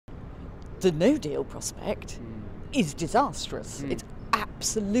The no deal prospect is disastrous. It's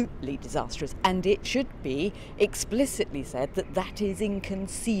absolutely disastrous, and it should be explicitly said that that is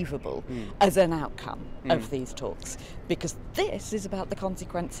inconceivable as an outcome of these talks, because this is about the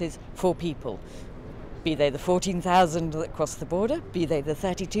consequences for people, be they the 14,000 that cross the border, be they the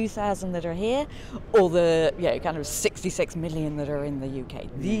 32,000 that are here, or the kind of 66 million that are in the UK.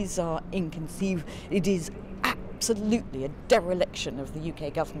 These are inconceivable. It is absolutely a dereliction of the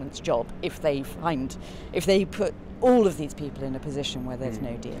UK government's job if they put all of these people in a position where there's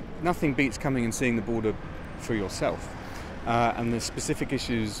no deal. Nothing beats coming and seeing the border for yourself. And the specific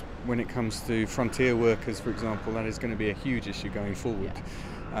issues when it comes to frontier workers, for example, that is going to be a huge issue going forward.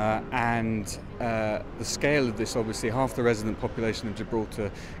 The scale of this, obviously, half the resident population of Gibraltar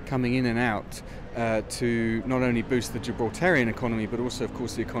coming in and out to not only boost the Gibraltarian economy, but also, of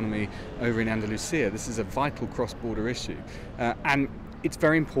course, the economy over in Andalusia. This is a vital cross-border issue. And it's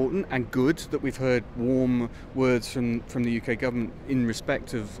very important and good that we've heard warm words from the UK government in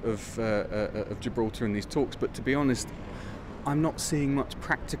respect of Gibraltar in these talks. But to be honest, I'm not seeing much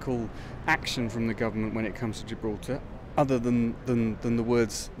practical action from the government when it comes to Gibraltar, other than the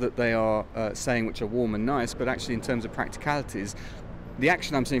words that they are saying, which are warm and nice. But actually, in terms of practicalities, the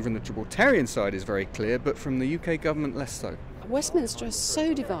action I'm seeing from the Gibraltarian side is very clear, but from the UK government, less so. Westminster is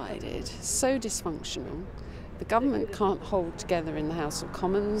so divided, so dysfunctional. The government can't hold together in the House of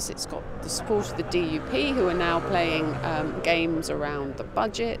Commons. It's got the support of the DUP, who are now playing games around the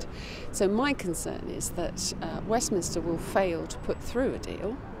budget. So my concern is that Westminster will fail to put through a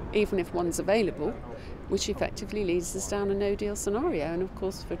deal, even if one's available, which effectively leads us down a no-deal scenario. And of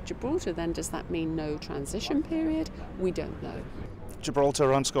course, for Gibraltar, then, does that mean no transition period? We don't know.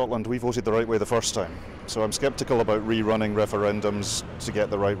 Gibraltar and Scotland, we voted the right way the first time. So I'm sceptical about rerunning referendums to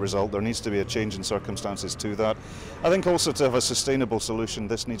get the right result. There needs to be a change in circumstances to that. I think also to have a sustainable solution,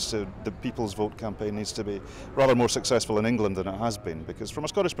 the People's Vote campaign needs to be rather more successful in England than it has been. Because from a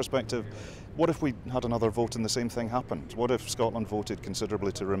Scottish perspective, what if we had another vote and the same thing happened? What if Scotland voted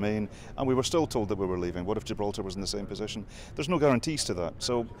considerably to remain and we were still told that we were leaving? What if Gibraltar was in the same position? There's no guarantees to that.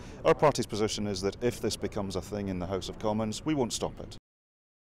 So our party's position is that if this becomes a thing in the House of Commons, we won't stop it.